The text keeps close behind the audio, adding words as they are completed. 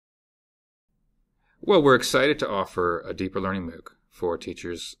Well, we're excited to offer a deeper learning MOOC for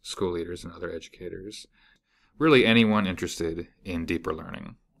teachers, school leaders, and other educators. Really anyone interested in deeper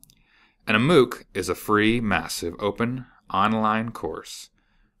learning. And a MOOC is a free, massive, open, online course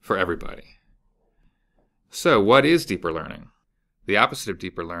for everybody. So what is deeper learning? The opposite of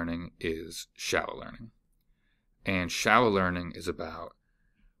deeper learning is shallow learning. And shallow learning is about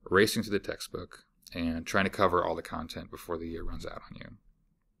racing through the textbook and trying to cover all the content before the year runs out on you.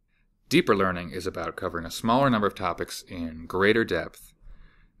 Deeper learning is about covering a smaller number of topics in greater depth.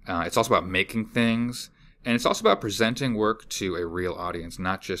 It's also about making things, and it's also about presenting work to a real audience,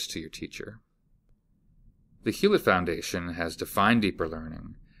 not just to your teacher. The Hewlett Foundation has defined deeper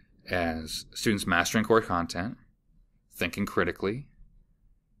learning as students mastering core content, thinking critically,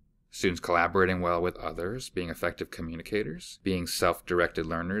 students collaborating well with others, being effective communicators, being self-directed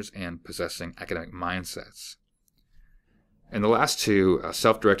learners, and possessing academic mindsets. And the last two,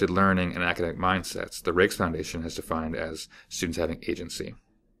 self-directed learning and academic mindsets, the Rakes Foundation has defined as students having agency.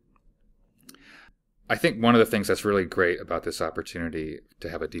 I think one of the things that's really great about this opportunity to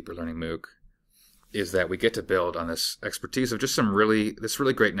have a deeper learning MOOC is that we get to build on this expertise of just this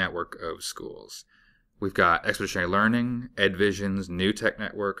really great network of schools. We've got Expeditionary Learning, EdVisions, New Tech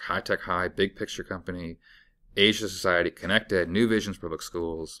Network, High Tech High, Big Picture Company, Asia Society, ConnectEd, New Visions Public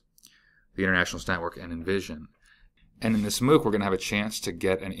Schools, the Internationalist Network, and Envision. And in this MOOC, we're going to have a chance to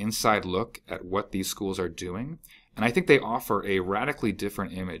get an inside look at what these schools are doing. And I think they offer a radically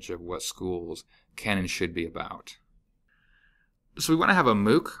different image of what schools can and should be about. So we want to have a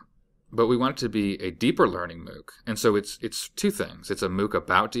MOOC, but we want it to be a deeper learning MOOC. And so it's two things. It's a MOOC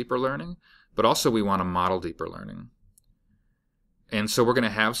about deeper learning, but also we want to model deeper learning. And so we're going to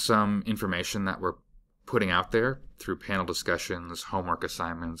have some information that we're putting out there through panel discussions, homework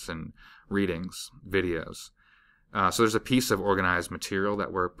assignments, and readings, videos. So there's a piece of organized material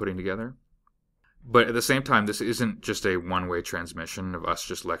that we're putting together. But at the same time, this isn't just a one-way transmission of us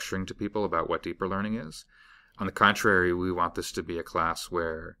just lecturing to people about what deeper learning is. On the contrary, we want this to be a class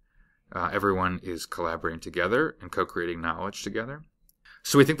where everyone is collaborating together and co-creating knowledge together.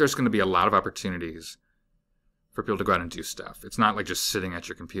 So we think there's going to be a lot of opportunities for people to go out and do stuff. It's not like just sitting at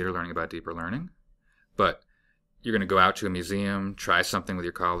your computer learning about deeper learning, but you're going to go out to a museum, try something with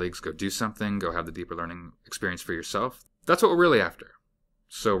your colleagues, go do something, go have the deeper learning experience for yourself. That's what we're really after.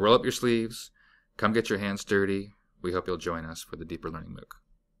 So roll up your sleeves, come get your hands dirty. We hope you'll join us for the Deeper Learning MOOC.